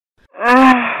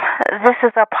This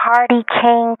is a Party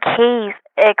King Keys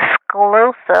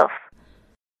exclusive.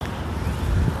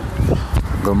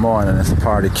 Good morning, it's the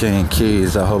Party King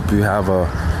Keys. I hope you have a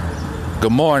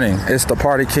good morning. It's the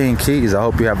Party King Keys. I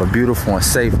hope you have a beautiful and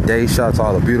safe day. Shout out to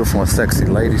all the beautiful and sexy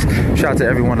ladies. Shout out to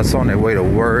everyone that's on their way to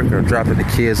work or dropping the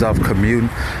kids off commuting.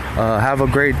 Have a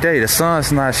great day. The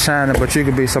sun's not shining, but you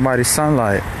could be somebody's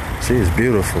sunlight. She is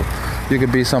beautiful. You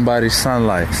could be somebody's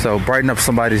sunlight. So brighten up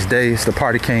somebody's day. It's the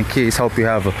Party King Keys. Hope you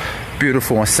have a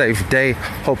beautiful and safe day.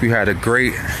 Hope you had a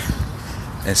great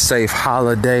and safe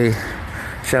holiday.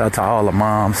 Shout out to all the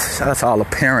moms. Shout out to all the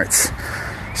parents.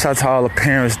 Shout out to all the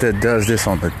parents that does this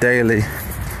on the daily.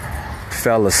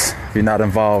 Fellas, if you're not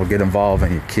involved, get involved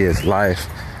in your kid's life.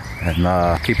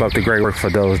 And keep up the great work for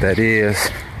those that is.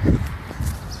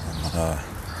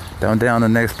 Don't down the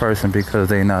next person because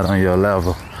they not on your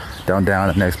level. Don't down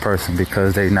the next person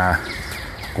because they not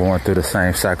going through the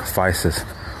same sacrifices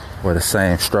or the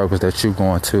same struggles that you're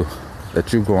going through.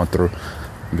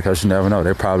 Because you never know.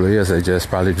 They probably is. They just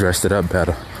probably dressed it up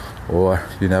better. Or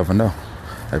you never know.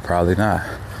 They probably not.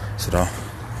 So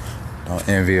don't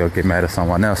envy or get mad at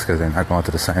someone else because they're not going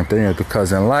through the same thing.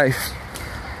 Because in life,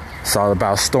 it's all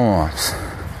about storms.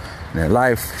 And in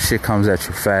life, shit comes at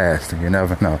you fast and you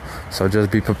never know. So just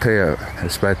be prepared.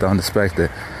 Expect the unexpected.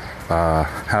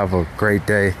 Have a great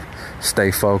day.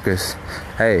 Stay focused.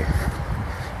 Hey,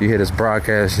 you hear this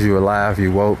broadcast, you alive,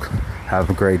 you woke. Have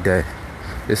a great day.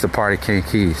 It's the Party King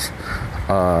Keys.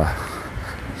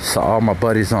 So all my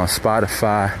buddies on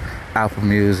Spotify, Apple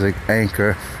Music,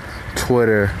 Anchor,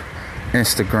 Twitter,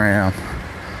 Instagram,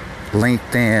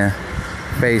 LinkedIn,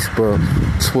 Facebook,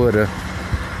 Twitter.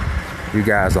 You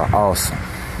guys are awesome.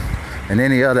 And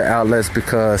any other outlets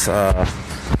because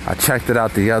I checked it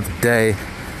out the other day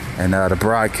and the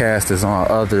broadcast is on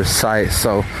other sites.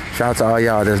 So shout out to all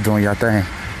y'all that's doing your thing.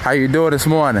 How you doing this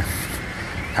morning?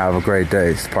 Have a great day.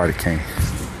 It's the Party King.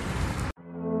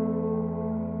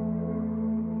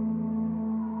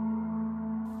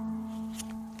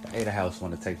 Ada House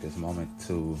want to take this moment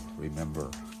to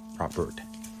remember Robert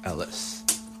Ellis.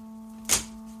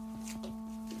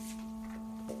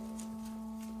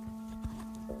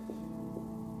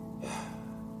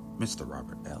 Mr.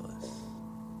 Robert Ellis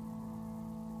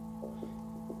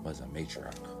was a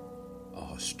matriarch, a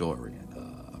historian,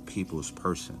 a people's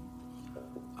person,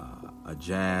 a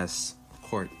jazz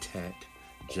quartet,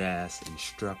 jazz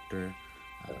instructor.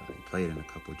 He played in a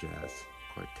couple jazz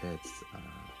quartets.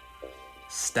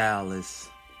 Stylist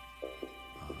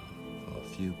for a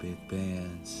few big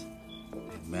bands.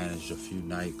 He managed a few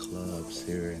nightclubs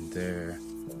here and there.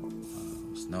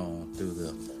 Was known through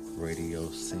the radio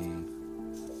scene.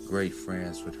 Great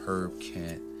friends with Herb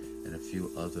Kent and a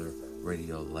few other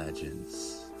radio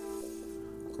legends.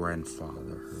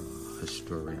 Grandfather,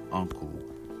 historian, uncle,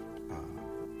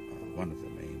 one of the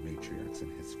main matriarchs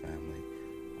in his family.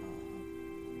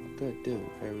 Good dude,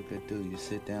 very good dude. You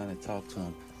sit down and talk to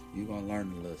him. You're going to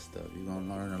learn a little stuff. You're going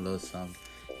to learn a little something.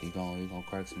 You're going to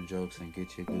crack some jokes and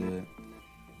get you good.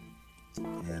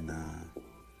 And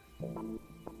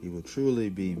he will truly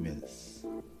be missed.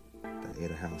 The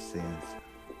Ada House sends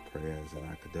prayers and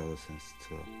our condolences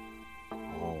to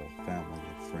all family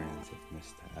and friends of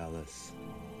Mr. Ellis.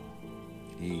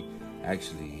 He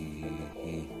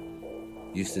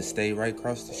used to stay right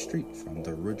across the street from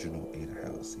the original Ada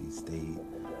House. He stayed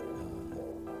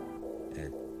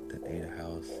at the Ada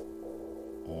House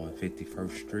on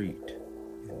 51st Street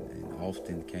and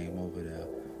often came over there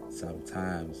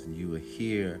sometimes. And you would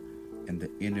hear in the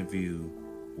interview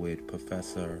with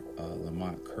Professor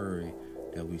Lamont Curry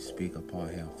that we speak upon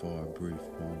him for a brief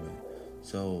moment.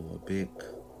 So a big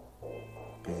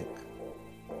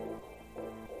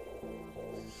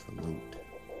salute.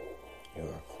 You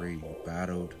are free. You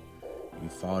battled. You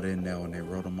fought in there when they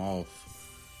wrote him off.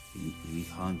 He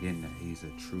hung in there. He's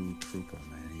a true trooper,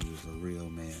 man. He was a real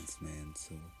man's man.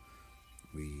 So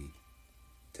we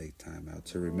take time out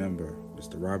to remember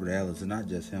Mr. Robert Ellis, and not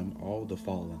just him, all the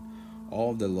fallen,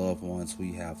 all the loved ones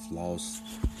we have lost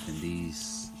in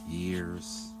these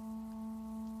years,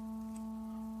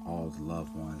 all the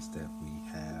loved ones that we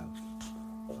have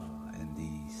in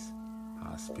these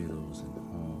hospitals and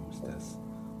homes that's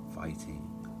fighting.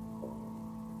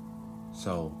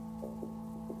 So,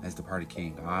 as the Party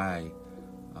King, I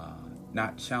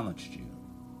not challenged you.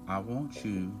 I want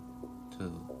you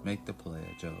to make the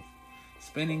pledge of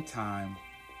spending time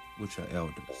with your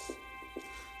elders.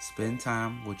 Spend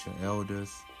time with your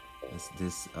elders. As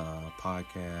this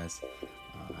podcast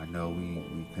I know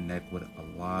we connect with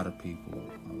a lot of people,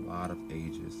 a lot of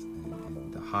ages,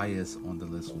 and the highest on the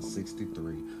list was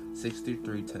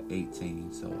 63 to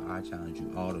 18. So I challenge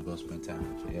you all to go spend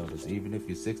time with your elders. Even if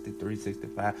you're 63,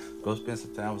 65, go spend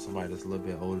some time with somebody that's a little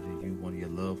bit older than you, one of your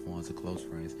loved ones or close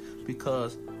friends,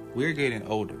 because we're getting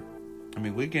older. I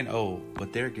mean, we're getting old,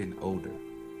 but they're getting older.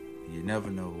 You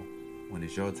never know when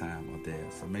it's your time or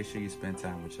theirs. So make sure you spend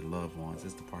time with your loved ones.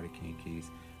 It's the Party King Keys.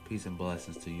 Peace and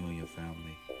blessings to you and your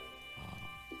family.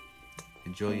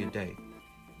 Enjoy your day.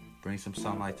 Bring some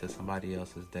sunlight to somebody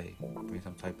else's day. Bring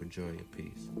some type of joy or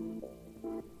peace.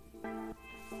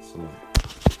 Salute.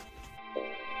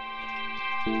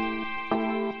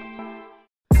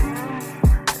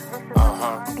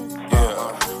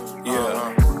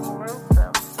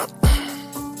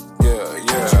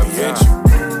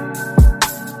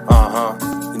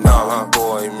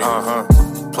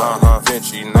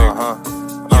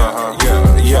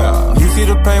 You see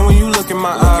the pain when you look in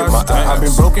my eyes. I've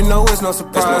been broken, no, it's no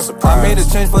surprise. I made a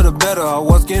change for the better. I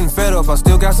was getting fed up. I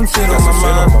still got some shit on my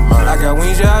mind. I got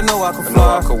wings, yeah, I know I can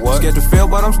fly. Scared to fail,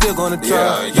 but I'm still gonna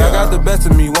try. Y'all got the best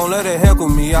of me, won't let it heckle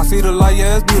me. I see the light,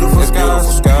 yeah, it's beautiful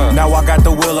skies. Now I got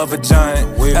the will of a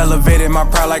giant. Elevated my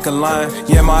pride like a lion.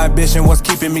 Yeah, my ambition was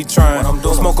keeping me trying.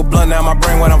 Smoke a blunt, now my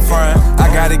brain what I'm frying.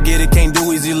 I gotta get it, can't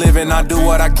do easy living. I do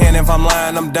what I can, if I'm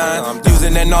lying, I'm dying.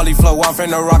 Using that gnarly flow, I'm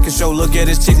finna rock and show. Look at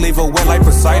this chick, leave her wet like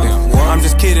Poseidon. I'm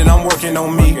just kidding, I'm working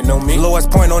on me.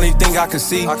 Lowest point, only thing I can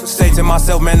see. Stay to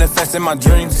myself, manifesting my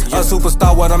dreams. A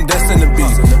superstar, what I'm destined to be.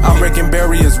 I'm breaking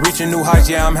barriers, reaching new heights.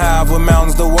 Yeah, I'm high with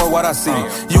mountains, the world, what I see.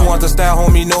 You want the style,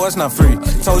 homie, no, it's not free.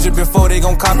 Told you before, they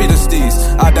gon' copy the steez.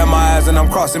 I dot my eyes and I'm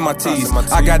crossing my T's.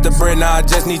 I got the bread, now I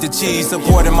just need the cheese.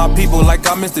 Supporting my people like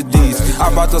I'm Mr. D's.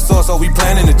 I brought the sauce, so we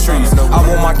planting the trees. I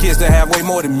want my kids to have way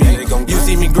more than me. You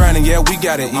see me grinding, yeah, we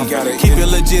gotta eat. Keep it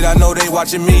legit, I know they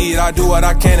watching me. I do what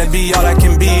I can to be all I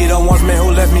can be. The ones men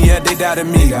who left me, yeah, they doubted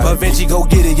me. But Vinci go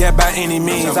get it, yeah, by any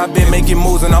means. I've been making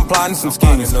moves and I'm plotting some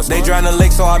schemes. They drowned the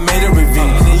lake, so I made a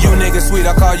ravine. You niggas sweet,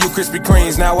 I call you Krispy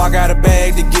Kremes. Now I got a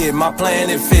bag to get, my plan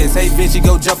it fits. Hey, Vinci,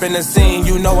 go jump in the scene.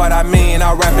 You know what I mean,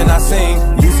 I rap and I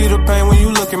sing. You see the pain when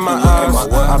you look in my eyes.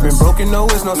 I've been broken, no,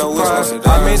 it's no surprise.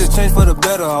 I made a change for the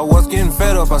better. I was getting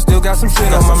fed up, I still got some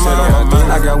shit on my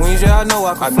mind. I got wings, yeah, I know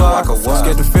I can fly.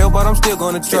 Scared to fail, but I'm still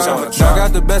gonna try. Y'all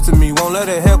got the best of me, won't let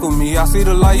it heckle me. I see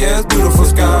the light, yeah, it's beautiful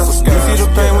skies. You see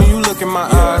the pain when you look in my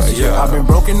eyes. I've been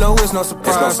broken, no, it's no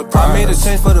surprise. I made a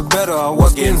change for the better. I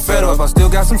was getting fed up, I still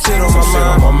got some shit on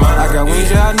my mind. I got wings,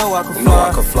 yeah, I know I can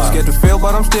fly. Scared to fail,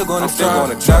 but I'm still gonna try.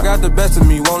 Y'all got the best of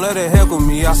me, won't let it heckle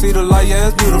me. I see the light, yeah,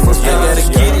 it's beautiful skies. I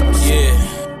gotta get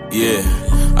it, yeah.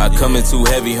 I come in too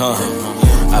heavy, huh?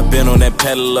 I been on that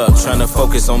pedal up, tryna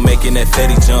focus on making that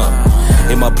fatty jump.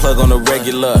 Hit my plug on the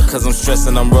regular, cause I'm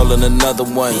stressing, I'm rolling another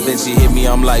one. Then she hit me,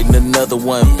 I'm lighting another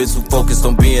one. Bitch who focused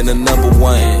on being the number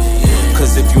one.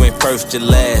 Cause if you ain't first, you're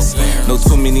last. Know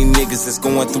too many niggas that's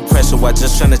going through pressure while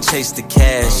just tryna chase the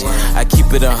cash. I keep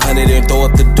it 100 and throw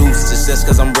up the deuce just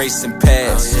cause I'm racing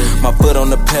past. My foot on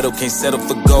the pedal, can't settle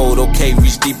for gold. Okay,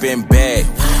 reach deeper and back.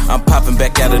 I'm popping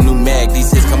back out a new mag.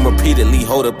 These hits come repeatedly,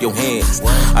 hold up your hands.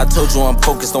 I told you I'm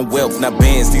focused on wealth, not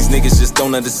bands. These niggas just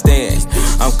don't understand.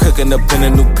 I'm cooking up in a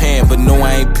new pan, but no,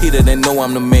 I ain't Peter, they know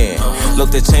I'm the man.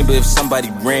 Look the chamber if somebody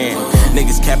ran.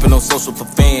 Niggas capping on social for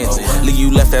fans. Leave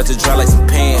you left out to dry like some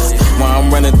pants. While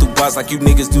I'm running through bars like you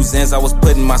niggas do Zans, I was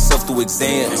putting myself through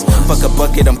exams. Fuck a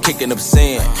bucket, I'm kicking up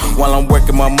sand. While I'm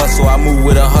working my muscle, I move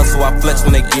with a hustle. I flex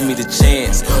when they give me the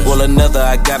chance. Roll another,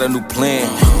 I got a new plan.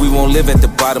 We won't live at the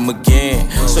bottom again.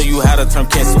 Show you how to turn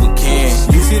cancer with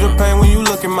can. You see the pain when you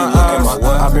look in my eyes.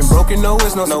 I've been broken, no,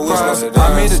 it's no surprise.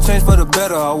 I made a change for the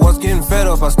better. I was getting fed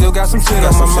up, I still got some shit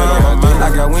on my mind.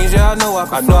 I got wings, yeah, I know I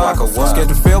can fly. Scared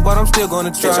to fail, but I'm still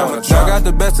gonna try. Y'all got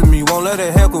the best of me, won't let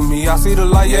it heckle me. I see the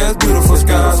light, yeah, it's beautiful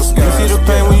skies. You see the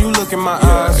pain when you look in my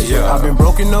eyes. I've been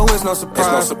broken, no, it's no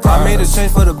surprise. I made a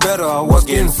change for the better. I was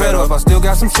getting fed up, I still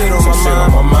got some shit on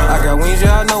my mind. I got wings,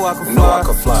 yeah, I know I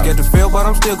can fly. Scared to fail, but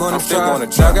I'm still gonna try.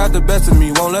 Y'all got the best of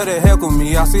me, won't let it heckle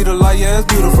me. I see the light, yeah,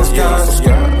 it's beautiful skies.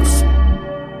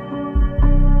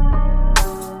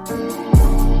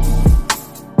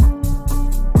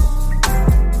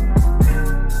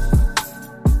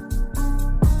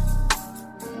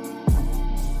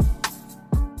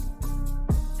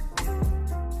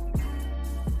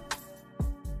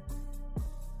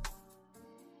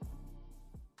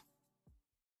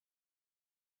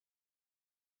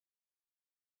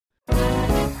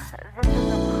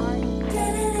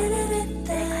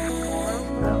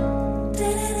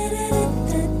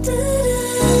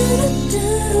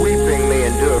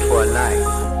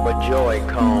 Joy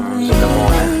comes in the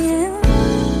morning.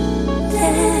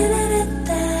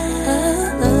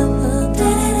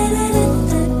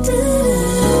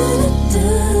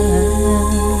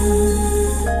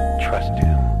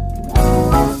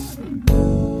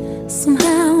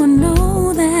 Somehow I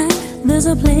know that there's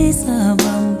a place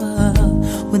above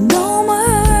with no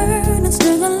more than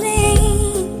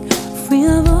struggling, free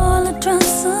of all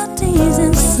atrocities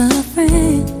and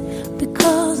suffering,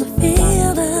 because I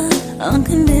feel the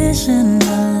unconditional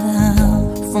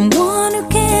love from one who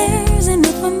cares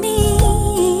enough for me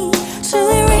to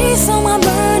erase all my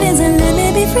burdens and let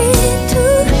me be free to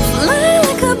fly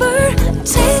like a bird,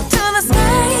 take to the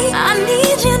sky. I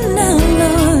need you now,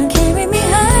 Lord, carry me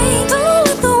high. Don't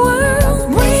let the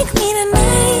world break me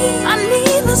tonight. I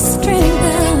need the strength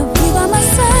of you by my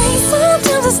side.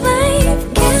 Sometimes this life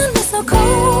can be so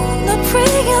cold. I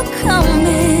pray you'll come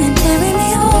and carry me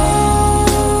home.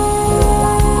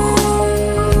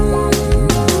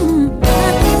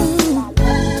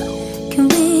 Can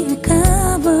we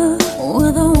recover?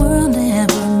 Will the world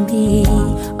ever be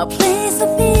a place of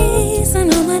peace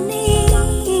and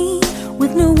harmony,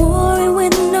 with no war and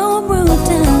with no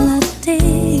brutality?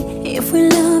 If we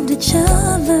loved each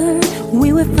other,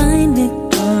 we would find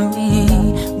victory.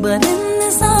 But in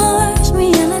this harsh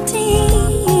reality,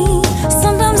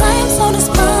 sometimes I am so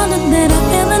despondent that I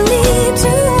feel the need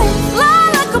to fly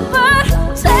like a bird,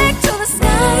 take to the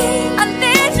sky. I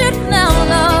need you now,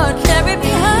 Lord, carry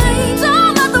me high.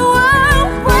 Don't let the world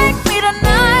break me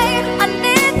tonight. I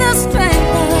need the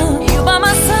strength of you by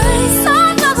my side.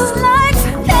 Sometimes this life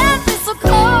can be so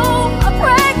cold. I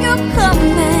pray you come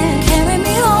and carry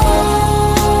me home.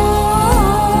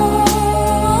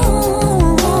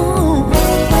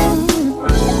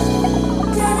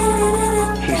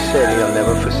 He said he'll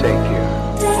never forsake you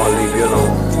or leave you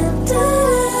alone.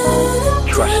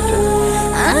 Trust him.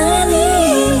 I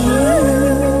need you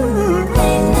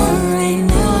right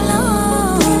now,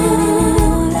 Lord.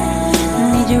 I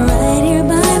need you right here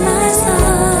by my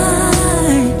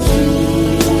side.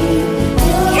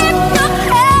 Keep your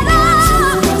head up to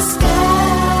the sky.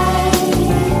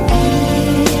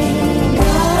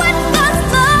 With God's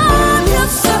love, you'll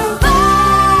survive.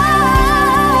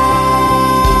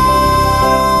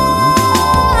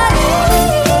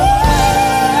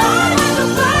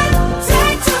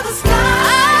 Take to the sky.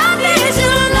 I need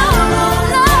you, Lord.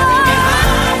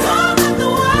 Don't let the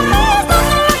world break me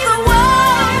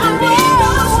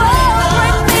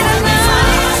tonight.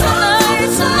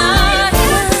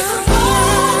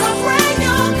 I pray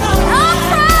you'll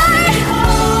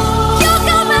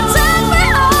come and take me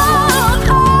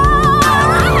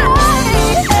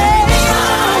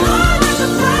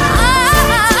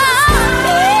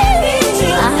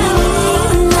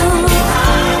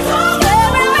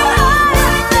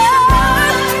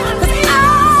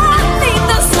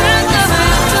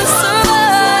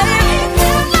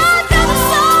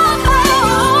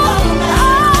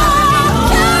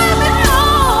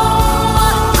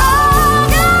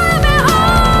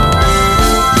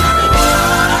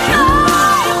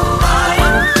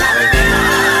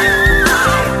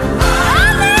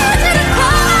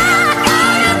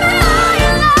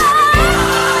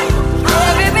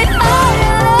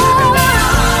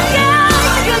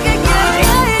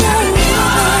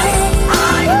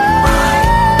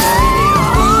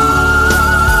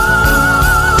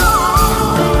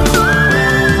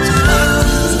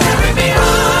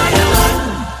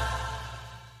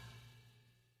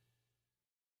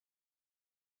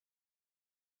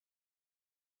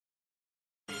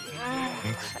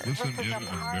Listen in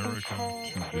America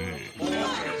today.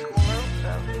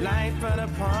 Life at a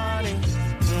party.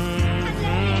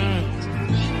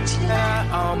 I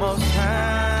almost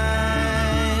cried.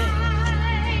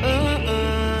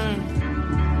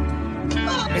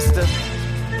 It's the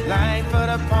life of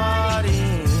the party.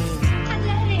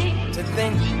 To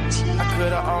think I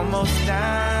could have almost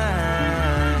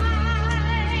died.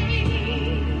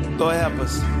 Go help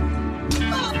us.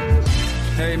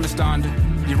 Hey, Miss Donda,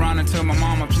 you running to my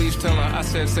mama, please tell her I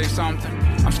said say something.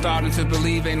 I'm starting to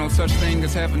believe ain't no such thing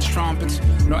as heaven's trumpets.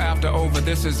 No after over,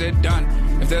 this is it done.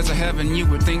 If there's a heaven, you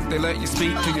would think they let you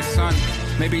speak to your son.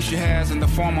 Maybe she has in the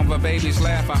form of a baby's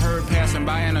laugh I heard passing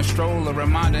by in a stroller,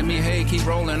 reminding me, hey, keep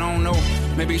rolling on, no.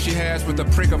 Maybe she has with the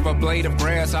prick of a blade of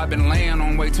grass I've been laying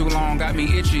on way too long. Got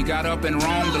me itchy, got up and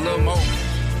roamed a little more.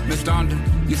 Miss Donda,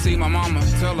 you see my mama,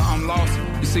 tell her I'm lost.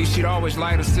 You see, she'd always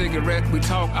light a cigarette, we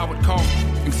talk, I would cough,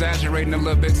 exaggerating a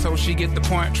little bit so she get the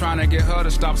point. Trying to get her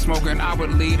to stop smoking, I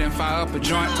would lead and fire up a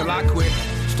joint till I quit.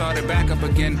 Started back up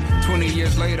again, 20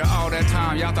 years later, all that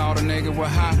time, y'all thought a nigga was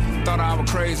high. Thought I was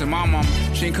crazy, my mama,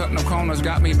 she ain't cut no corners,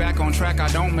 got me back on track. I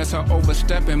don't miss her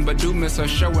overstepping, but do miss her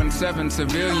showing 7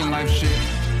 civilian life shit.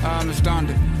 Miss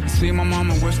Donda, see my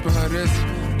mama whisper her this.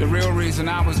 The real reason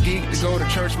I was geeked to go to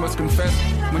church was confess.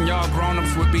 When y'all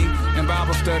grown-ups would be in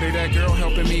Bible study, that girl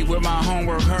helping me with my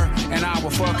homework, her and I were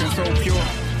fucking so pure.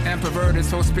 and perverted,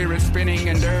 so spirit spinning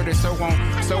and dirty, so on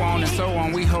and so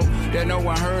on. We hope that no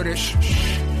one heard it. Shh,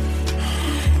 shh.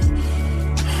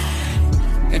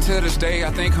 And to this day,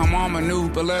 I think her mama knew,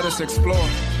 but let us explore.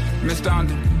 Miss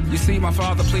Donda, you see my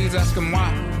father, please ask him why.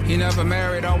 He never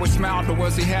married, always smiled, but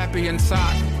was he happy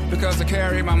inside? Because to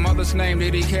carry my mother's name,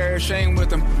 did he carry shame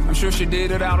with him? I'm sure she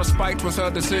did it out of spite, was her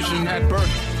decision at birth.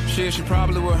 Shit, she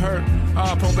probably would hurt.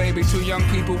 Poor baby, two young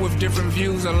people with different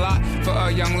views, a lot for a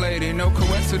young lady. No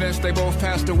coincidence, they both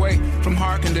passed away from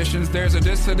heart conditions. There's a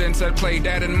dissidence at play,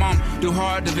 dad and mom do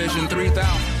hard division,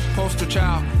 3,000. Poster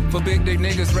child for big dick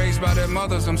niggas raised by their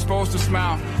mothers. I'm supposed to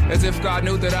smile as if God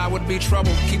knew that I would be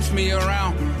trouble. Keeps me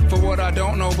around for what I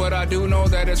don't know, but I do know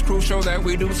that it's crucial that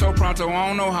we do so pronto. I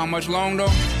don't know how much long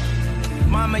though.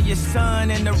 Mama, your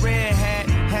son in the red hat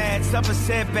had suffered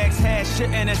setbacks, had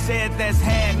shouldn't have said that's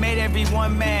had, made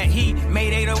everyone mad. He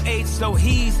made 808, so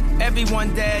he's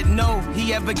everyone dead. No,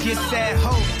 he ever gets that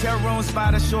hope. Terror on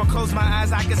spot, shore, close my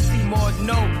eyes, I can see more.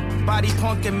 Nobody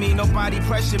punking me, nobody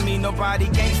pressure me, nobody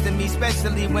gangster me,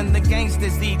 especially when the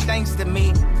gangsters eat thanks to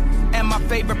me. And my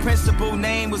favorite principal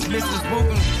name was Mrs.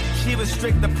 Wooten. She was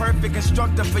strict, the perfect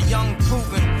instructor for young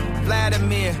proven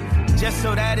Vladimir. Just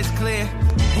so that is clear,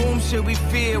 whom should we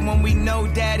fear when we know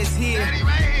Dad is here? Daddy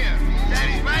right here,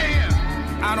 Daddy's right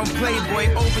here. I don't play,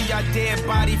 boy, over your dead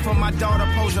body for my daughter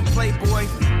posing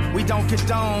Playboy. We don't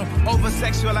condone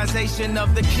over-sexualization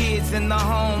of the kids in the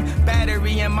home.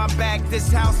 Battery in my back,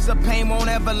 this house of pain won't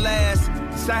ever last.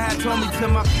 Sahad told me to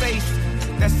my face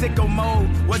that Sicko Mode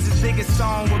was his biggest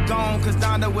song. We're gone, cause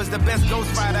Donda was the best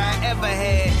ghostwriter I ever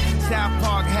had. South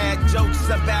Park had jokes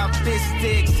about fist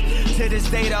sticks. To this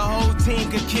day, the whole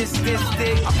team could kiss this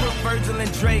stick. I put Virgil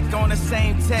and Drake on the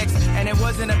same text, and it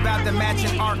wasn't about the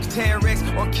matching Arc'teryx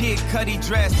or Kid Cudi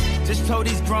dress. Just told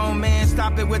these grown men,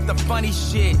 stop it with the funny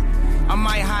shit. I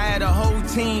might hire the whole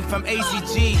team from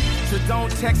ACG. So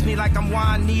don't text me like I'm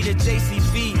Juanita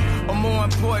JCB. Or more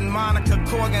important, Monica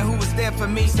Corgan, who was there for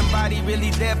me. Somebody really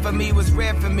there for me, was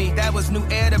rare for me. That was new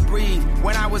air to breathe.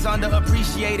 When I was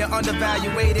underappreciated,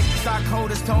 undervaluated,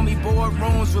 stockholders told me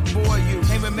boardrooms would bore you.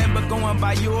 Can't remember going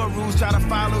by your rules, try to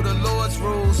follow the Lord's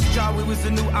rules. Y'all, we was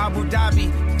the new Abu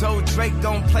Dhabi. Told Drake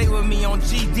don't play with me on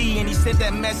GD, and he sent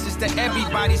that message to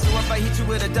everybody. So if I hit you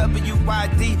with a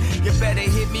WYD, you better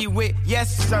hit me with,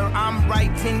 yes sir, I'm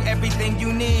writing everything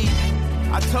you need.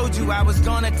 I told you I was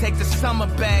gonna take the summer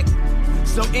back,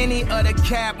 so any other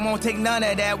cap won't take none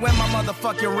of that. Wear my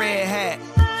motherfucking red hat.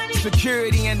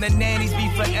 Security and the nannies be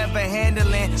forever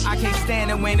handling. I can't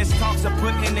stand it when it's talks of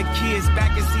putting the kids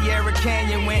back in Sierra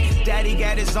Canyon when daddy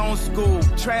got his own school.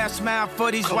 Trash smile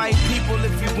for these white people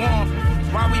if you want.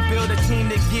 Why we build a team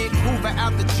to get Hoover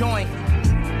out the joint?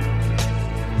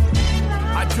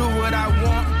 I do what I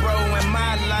want, bro, in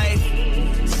my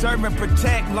life. Serve and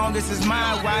protect, longest is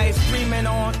my wife. Screaming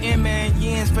on M and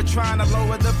Yens for trying to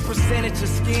lower the percentage of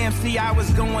scams. See, I was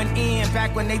going in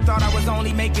back when they thought I was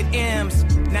only making M's.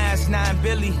 Now it's 9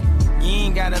 Billy. You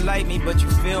ain't gotta like me, but you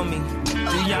feel me.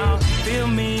 Do y'all feel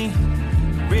me?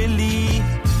 Really?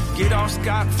 Get off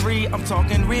scot-free, I'm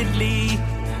talking Ridley.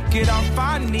 Get off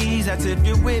our knees, that's if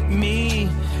you're with me.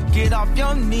 Get off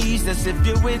your knees, that's if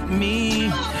you're with me.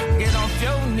 Get off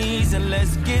your knees and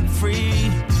let's get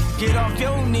free. Get off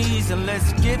your knees and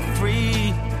let's get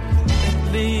free.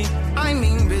 Really, I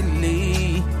mean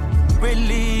really.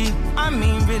 Really, I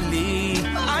mean really.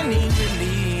 I need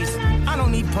release. I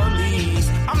don't need police.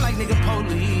 I'm like nigga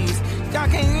police. Y'all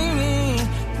can't hear me.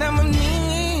 That I'm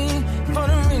me. For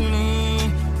the real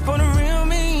me. For the real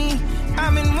me.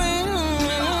 I've been waiting.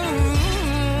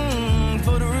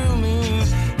 For the real me.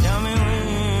 Y'all been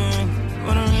waiting.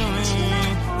 For the real me.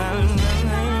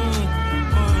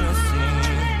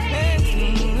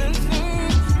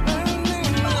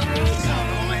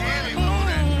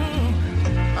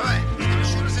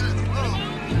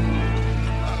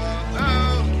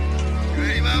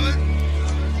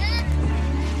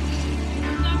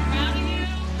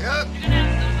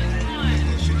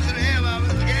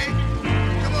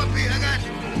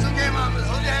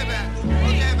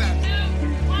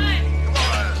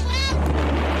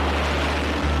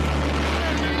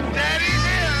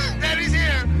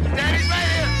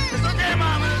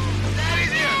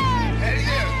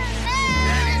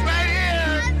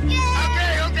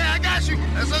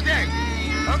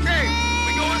 Okay,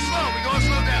 we going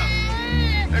slow down.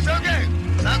 It's okay,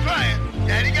 stop crying.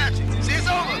 Daddy got you. See, it's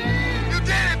over. You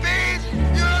did it, Beans.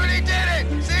 You already did it.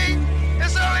 See,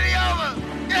 it's already over.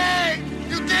 Yay,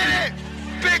 you did it.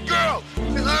 Big girl,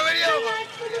 it's already over.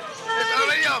 It's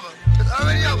already over. It's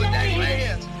already over. Daddy right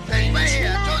here. Daddy right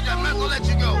here. I told you I'm not gonna let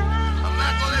you go. I'm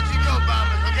not gonna let you go,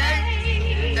 Bombers,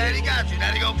 okay? Daddy got you.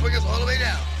 Daddy gonna bring us all the way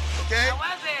down.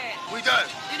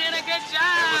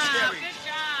 shine.